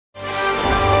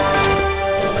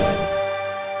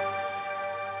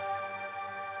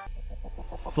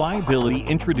Flyability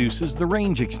introduces the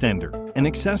range extender, an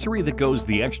accessory that goes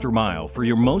the extra mile for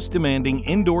your most demanding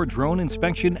indoor drone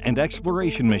inspection and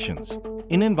exploration missions.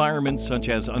 In environments such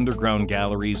as underground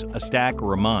galleries, a stack,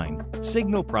 or a mine,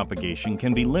 signal propagation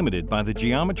can be limited by the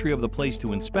geometry of the place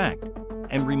to inspect,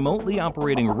 and remotely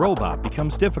operating a robot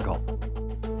becomes difficult.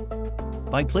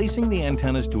 By placing the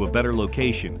antennas to a better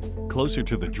location, closer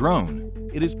to the drone,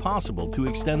 it is possible to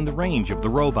extend the range of the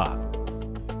robot.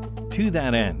 To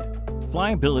that end,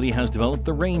 Flyability has developed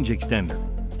the range extender,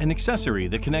 an accessory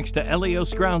that connects to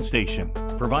Elios ground station,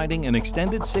 providing an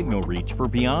extended signal reach for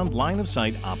beyond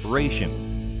line-of-sight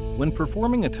operation. When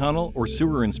performing a tunnel or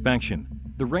sewer inspection,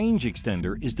 the range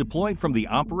extender is deployed from the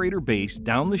operator base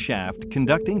down the shaft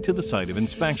conducting to the site of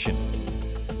inspection.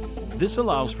 This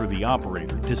allows for the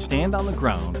operator to stand on the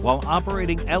ground while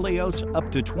operating Elios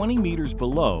up to 20 meters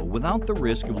below without the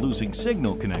risk of losing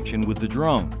signal connection with the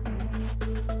drone.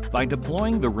 By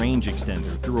deploying the range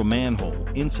extender through a manhole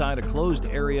inside a closed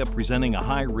area presenting a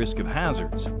high risk of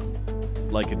hazards,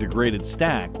 like a degraded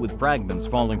stack with fragments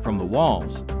falling from the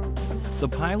walls, the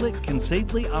pilot can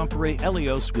safely operate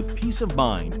Elios with peace of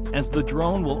mind, as the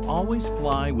drone will always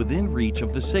fly within reach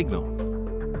of the signal.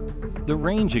 The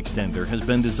range extender has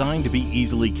been designed to be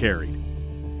easily carried.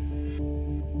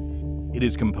 It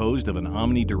is composed of an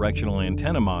omnidirectional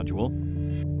antenna module,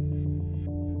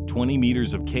 20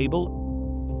 meters of cable.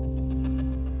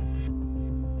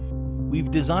 We've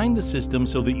designed the system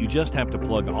so that you just have to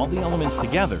plug all the elements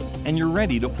together and you're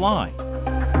ready to fly.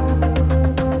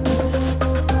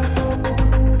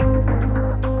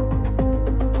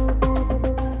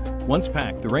 Once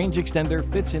packed, the range extender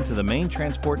fits into the main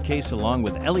transport case along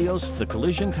with Elios, the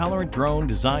collision-tolerant drone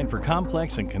designed for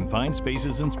complex and confined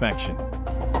spaces inspection.